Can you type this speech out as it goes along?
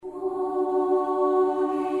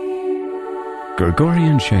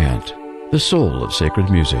Gregorian chant, the soul of sacred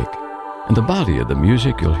music, and the body of the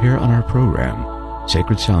music you'll hear on our program,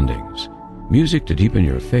 Sacred Soundings, music to deepen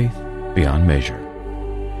your faith beyond measure.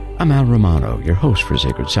 I'm Al Romano, your host for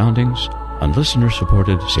Sacred Soundings on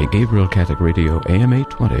listener-supported St. Gabriel Catholic Radio AM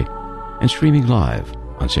 820 and streaming live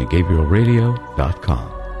on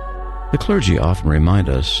stgabrielradio.com. The clergy often remind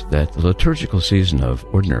us that the liturgical season of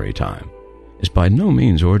Ordinary Time is by no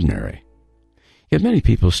means ordinary. Yet many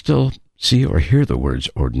people still see or hear the words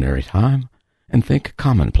ordinary time and think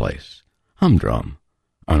commonplace, humdrum,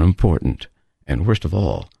 unimportant, and worst of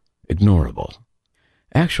all, ignorable.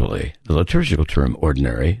 Actually, the liturgical term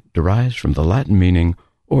ordinary derives from the Latin meaning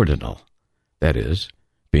ordinal, that is,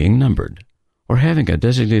 being numbered, or having a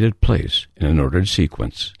designated place in an ordered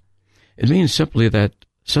sequence. It means simply that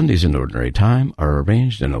Sundays in Ordinary Time are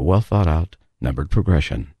arranged in a well-thought-out, numbered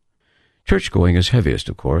progression. Church-going is heaviest,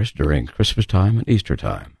 of course, during Christmas time and Easter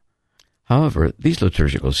time. However, these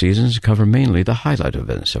liturgical seasons cover mainly the highlight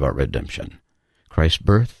events of our redemption: Christ's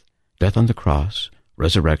birth, death on the cross,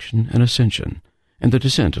 resurrection and ascension, and the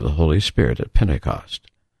descent of the Holy Spirit at Pentecost.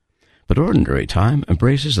 But Ordinary Time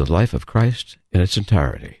embraces the life of Christ in its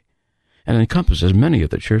entirety, and encompasses many of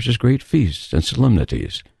the Church's great feasts and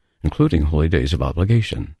solemnities, including holy days of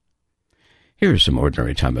obligation. Here are some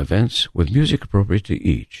Ordinary Time events with music appropriate to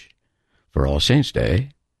each. For All Saints'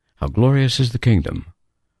 Day, How Glorious is the Kingdom.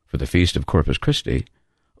 For the Feast of Corpus Christi,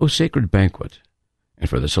 O Sacred Banquet. And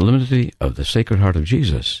for the Solemnity of the Sacred Heart of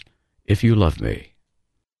Jesus, If You Love Me.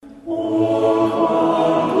 Im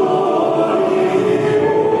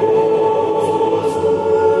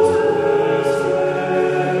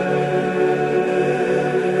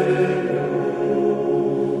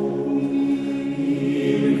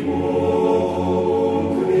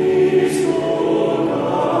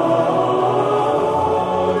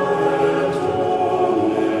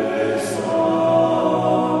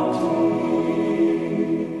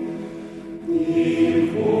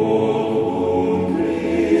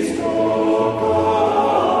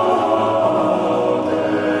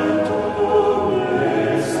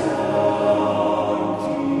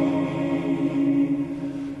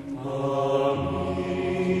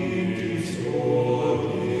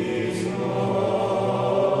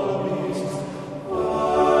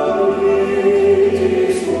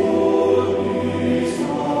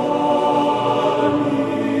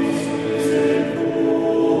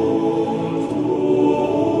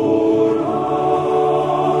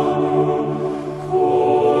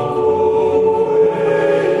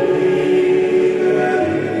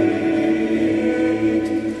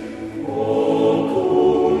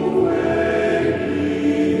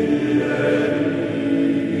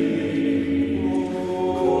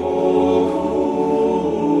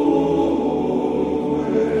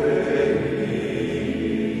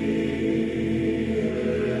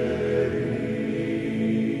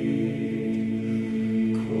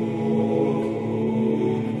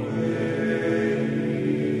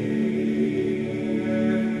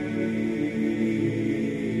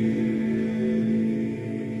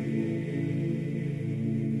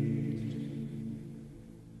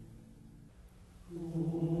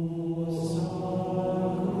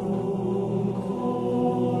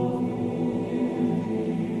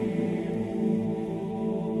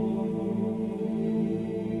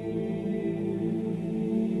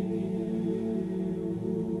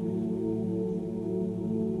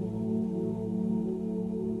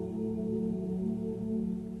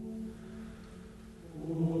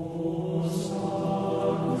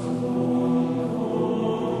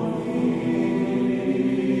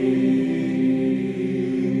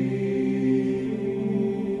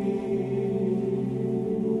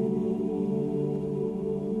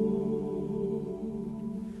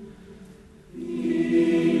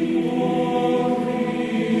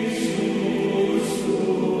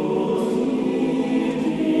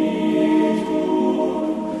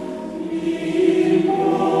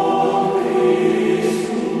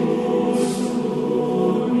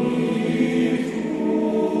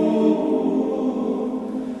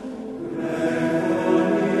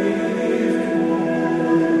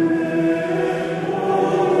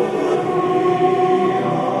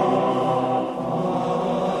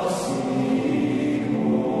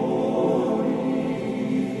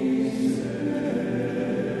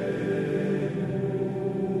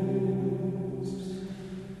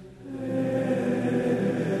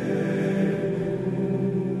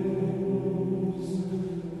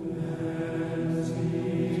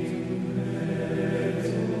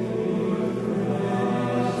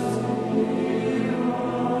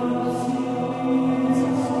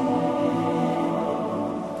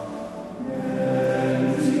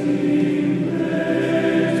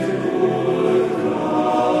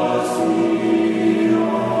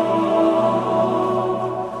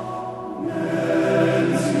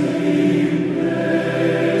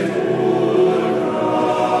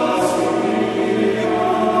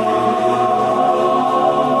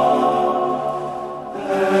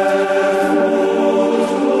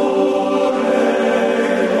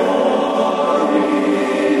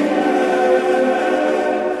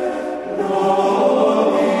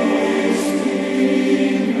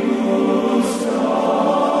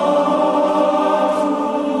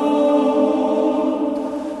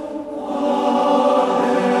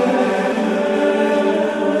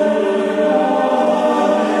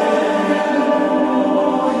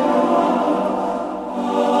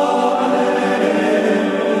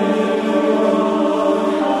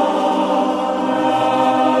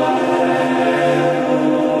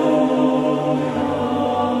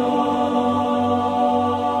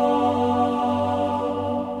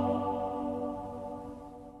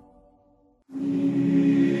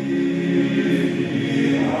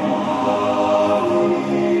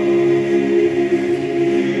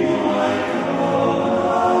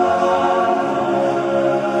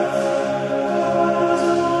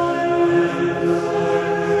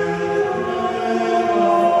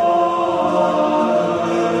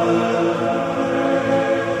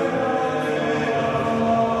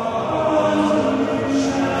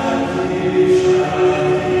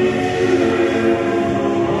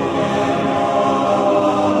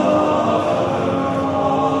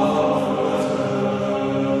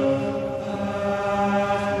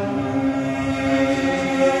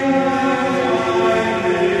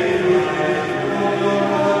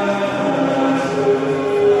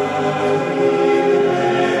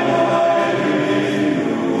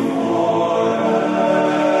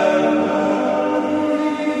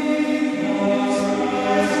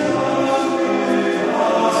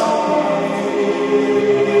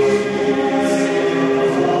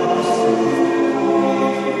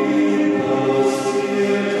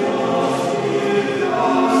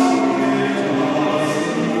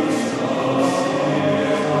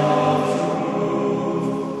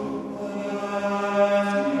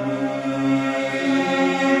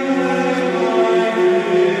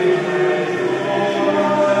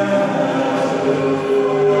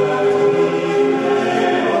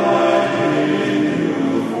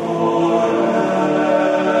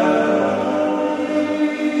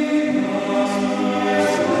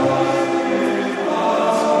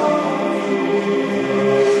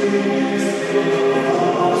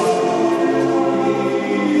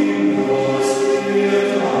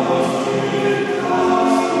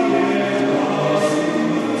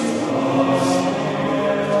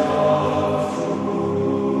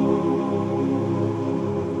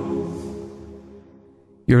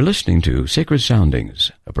You're listening to Sacred Soundings,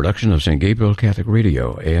 a production of St. Gabriel Catholic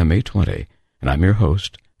Radio, AM 820, and I'm your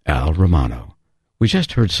host, Al Romano. We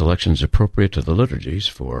just heard selections appropriate to the liturgies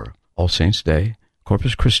for All Saints' Day,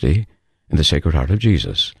 Corpus Christi, and the Sacred Heart of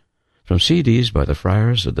Jesus, from CDs by the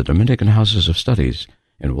friars of the Dominican Houses of Studies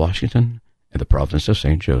in Washington and the province of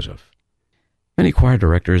St. Joseph. Many choir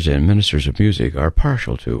directors and ministers of music are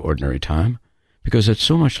partial to Ordinary Time because it's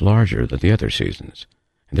so much larger than the other seasons,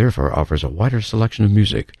 and therefore offers a wider selection of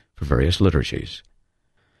music for various liturgies.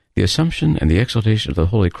 The Assumption and the Exaltation of the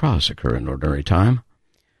Holy Cross occur in Ordinary Time.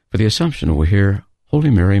 For the Assumption, we hear Holy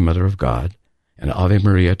Mary, Mother of God, and Ave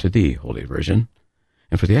Maria to Thee, Holy Virgin.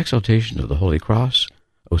 And for the Exaltation of the Holy Cross,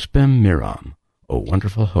 O Spem Miram, O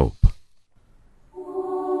Wonderful Hope.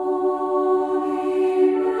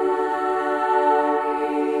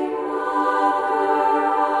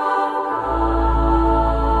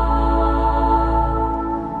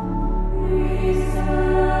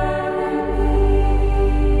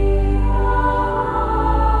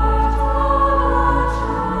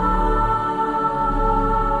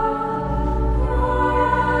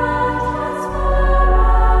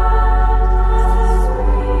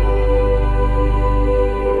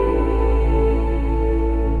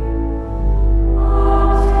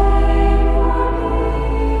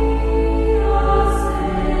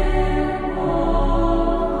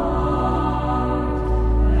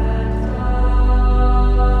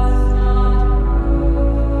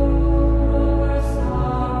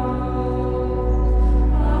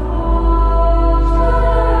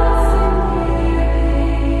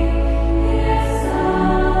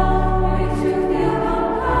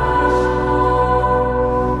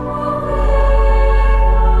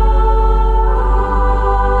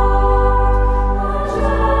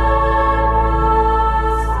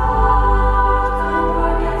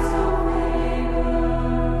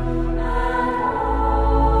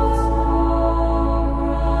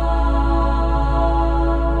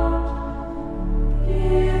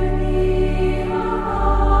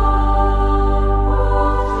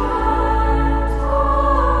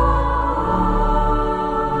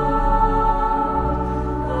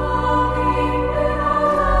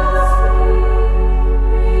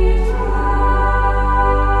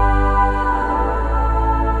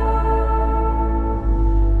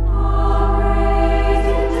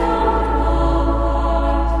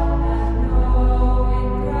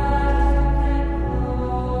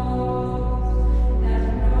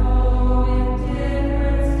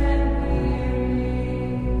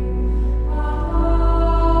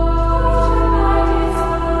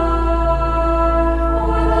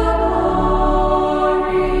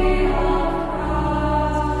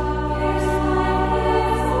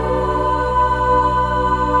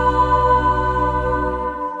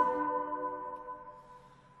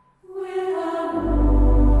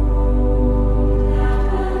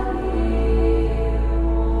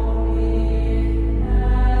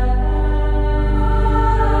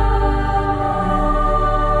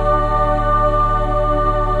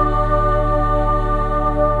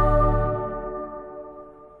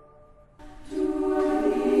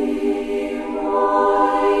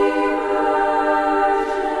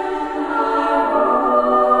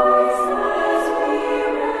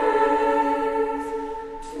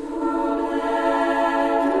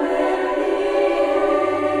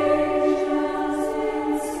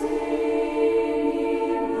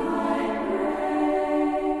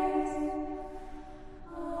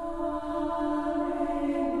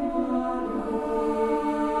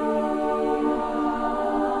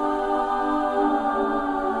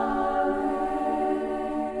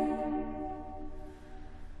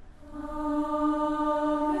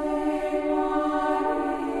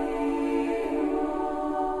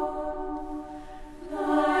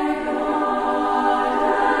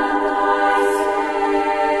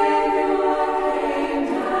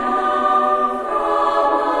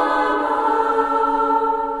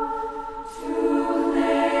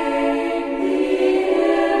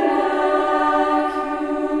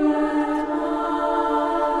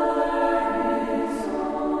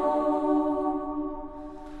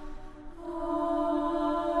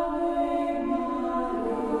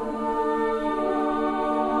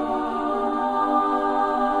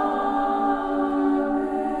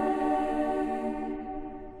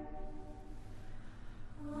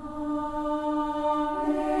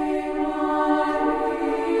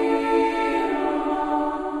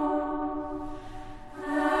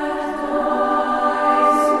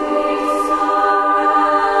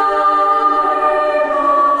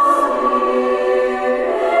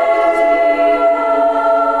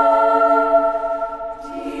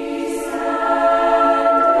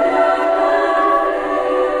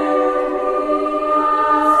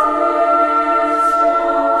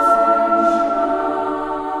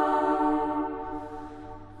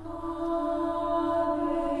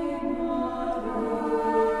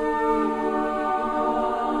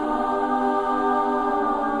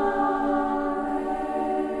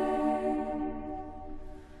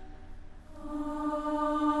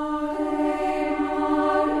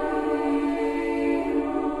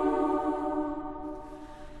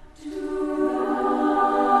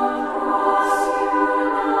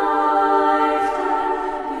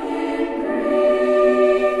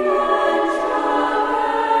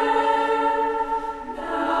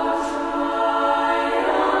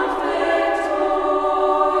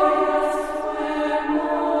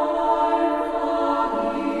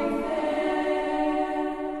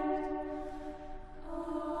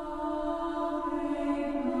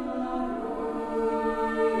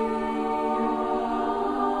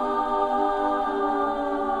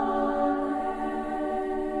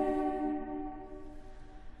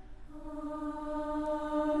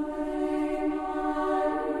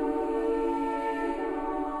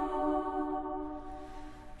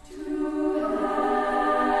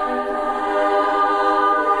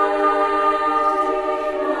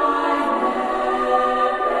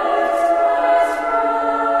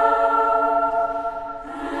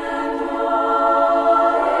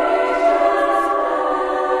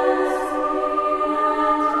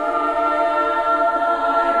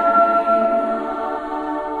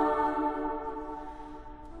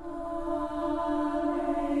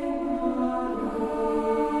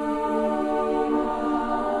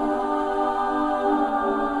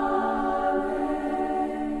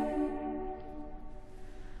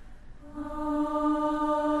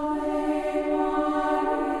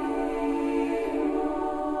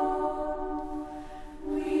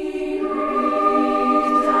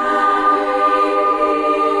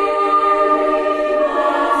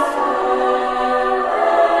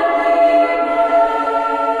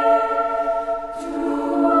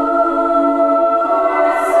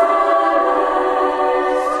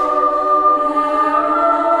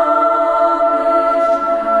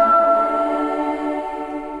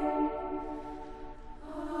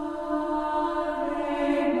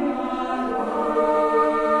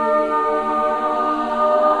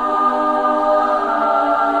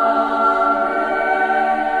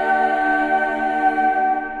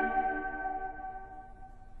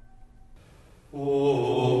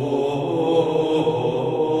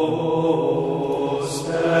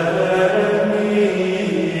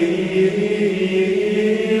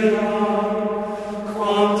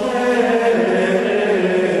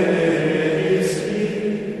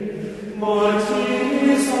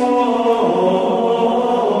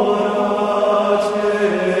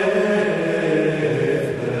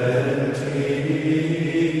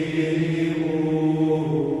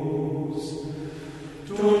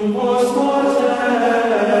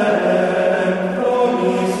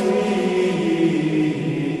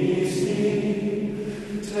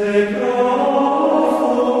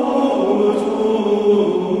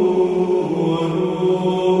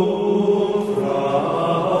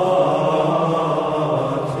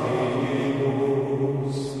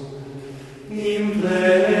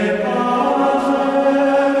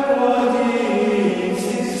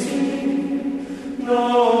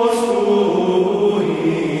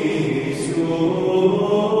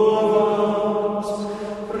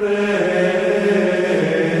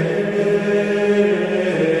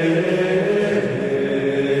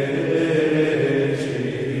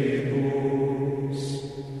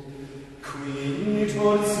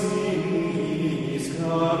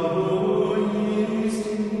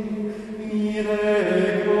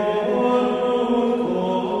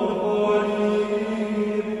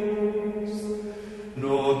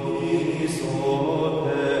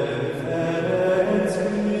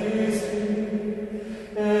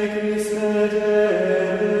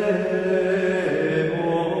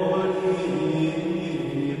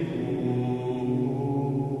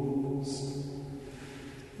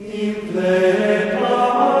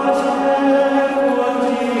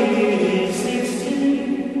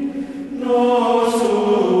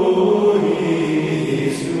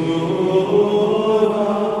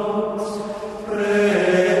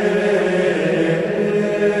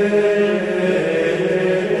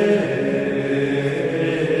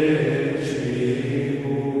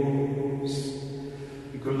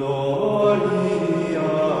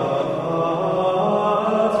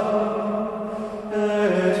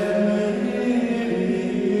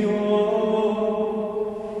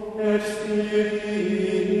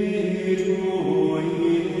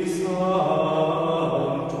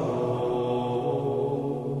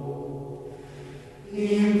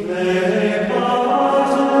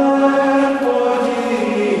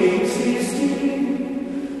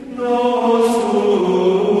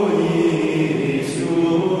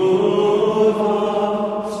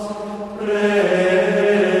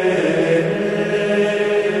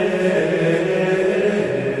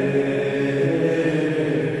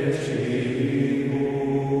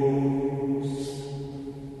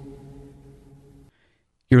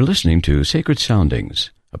 You're listening to Sacred Soundings,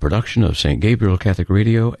 a production of St. Gabriel Catholic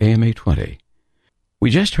Radio, AM 820. We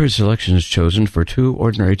just heard selections chosen for 2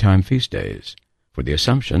 ordinary time feast days, for the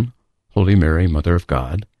Assumption, Holy Mary, Mother of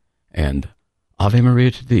God, and Ave Maria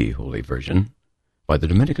to Thee, Holy Virgin, by the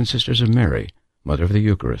Dominican Sisters of Mary, Mother of the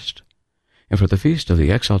Eucharist, and for the Feast of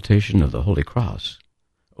the Exaltation of the Holy Cross,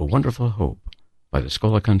 A Wonderful Hope, by the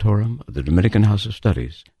Schola Cantorum of the Dominican House of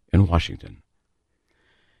Studies in Washington.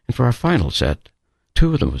 And for our final set,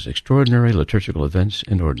 2 of the most extraordinary liturgical events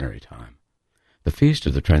in ordinary time. The Feast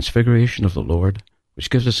of the Transfiguration of the Lord, which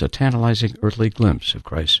gives us a tantalizing earthly glimpse of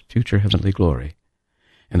Christ's future heavenly glory,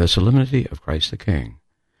 and the solemnity of Christ the King,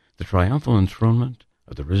 the triumphal enthronement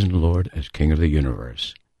of the risen Lord as King of the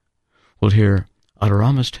universe. We'll hear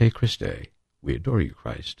Adoramus Te Christe, We Adore You,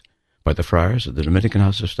 Christ, by the friars of the Dominican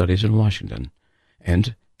House of Studies in Washington,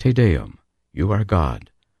 and Te Deum, You Are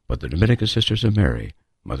God, by the Dominican Sisters of Mary,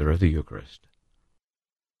 Mother of the Eucharist.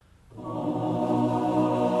 We are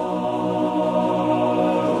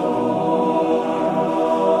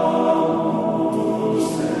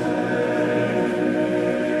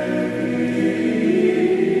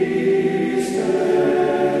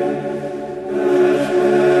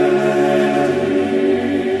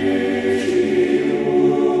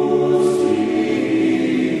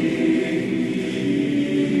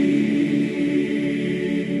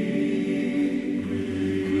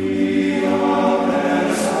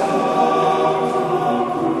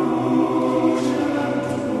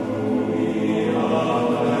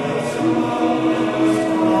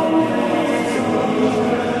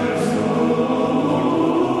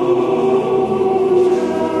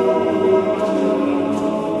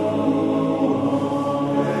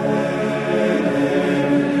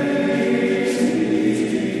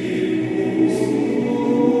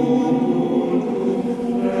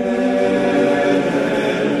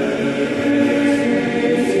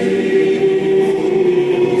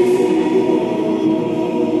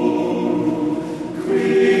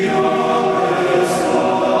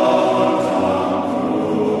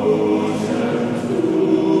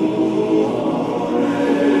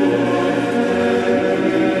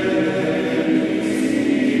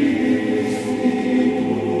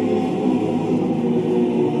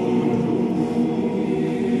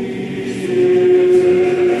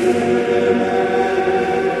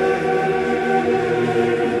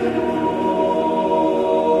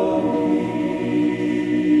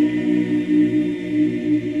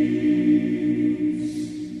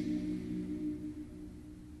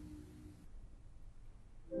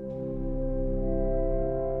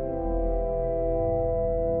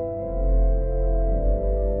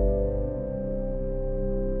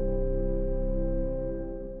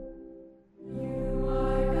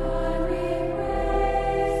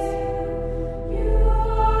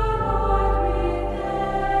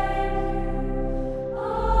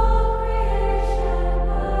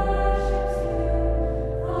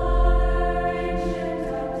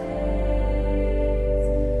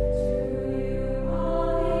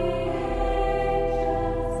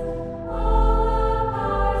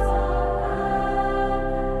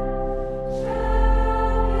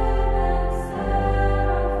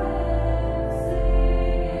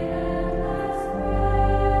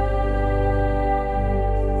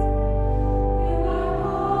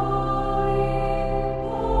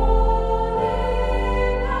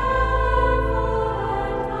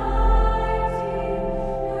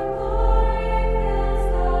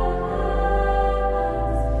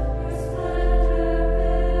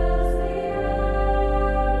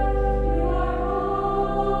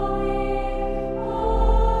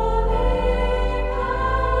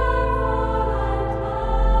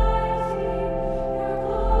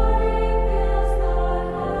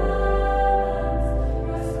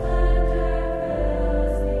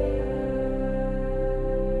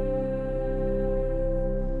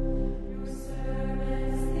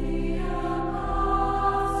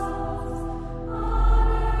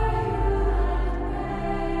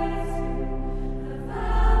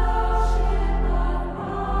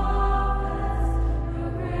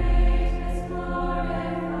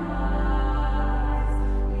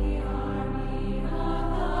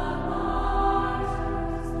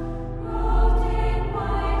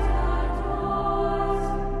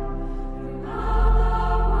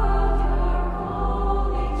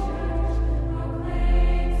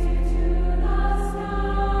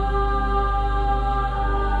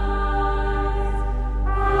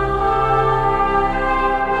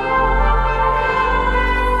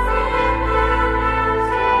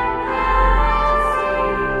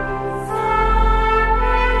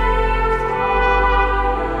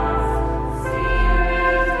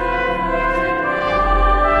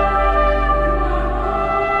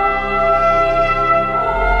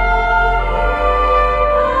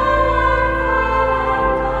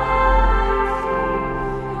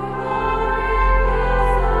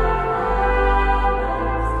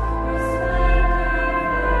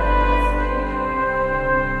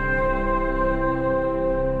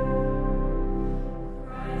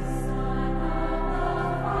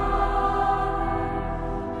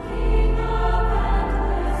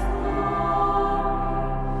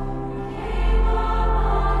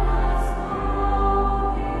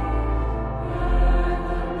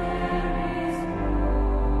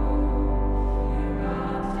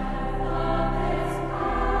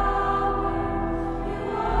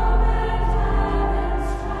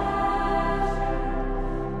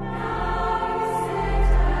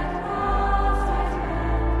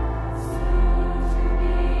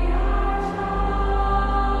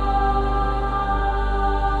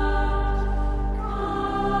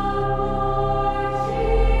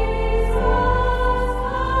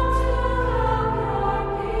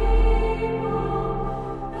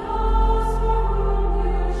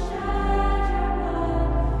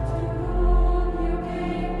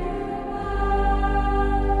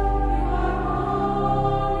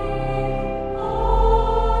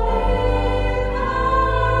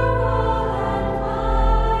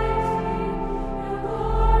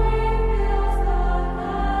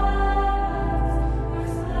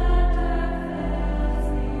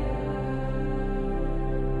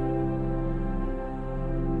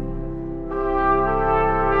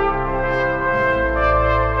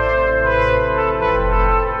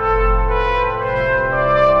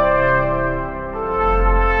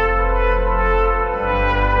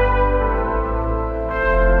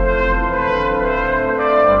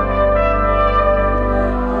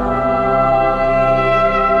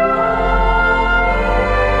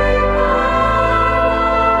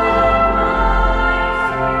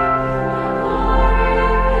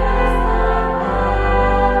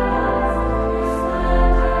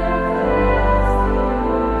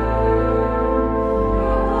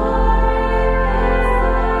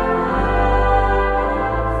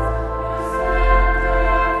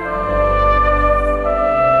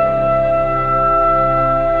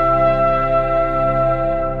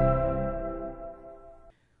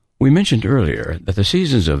mentioned earlier that the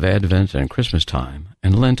seasons of Advent and Christmas time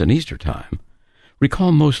and Lent and Easter time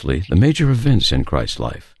recall mostly the major events in Christ's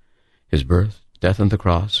life, his birth, death on the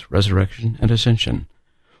cross, resurrection, and ascension,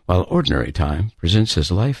 while ordinary time presents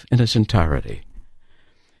his life in its entirety.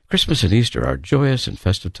 Christmas and Easter are joyous and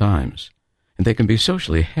festive times, and they can be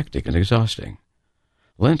socially hectic and exhausting.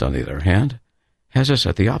 Lent, on the other hand, has us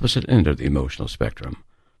at the opposite end of the emotional spectrum,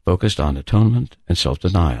 focused on atonement and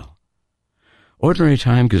self-denial. Ordinary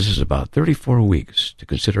time gives us about 34 weeks to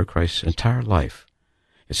consider Christ's entire life.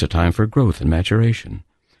 It's a time for growth and maturation,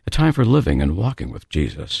 a time for living and walking with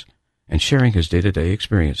Jesus, and sharing his day-to-day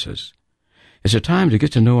experiences. It's a time to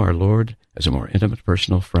get to know our Lord as a more intimate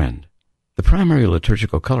personal friend. The primary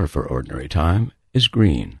liturgical color for ordinary time is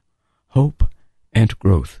green, hope and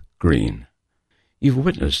growth green. You've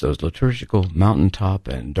witnessed those liturgical mountaintop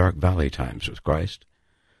and dark valley times with Christ.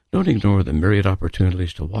 Don't ignore the myriad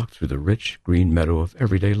opportunities to walk through the rich green meadow of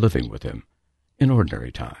everyday living with him in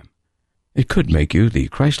ordinary time. It could make you the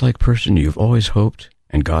Christ-like person you've always hoped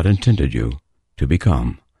and God intended you to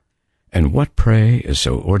become. And what, pray, is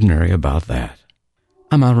so ordinary about that?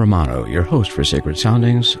 I'm Al Romano, your host for Sacred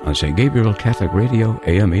Soundings on St. Gabriel Catholic Radio,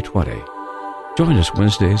 AM 820. Join us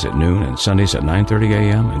Wednesdays at noon and Sundays at 9:30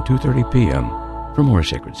 a.m. and 2:30 p.m. for more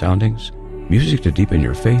Sacred Soundings, music to deepen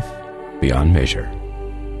your faith beyond measure.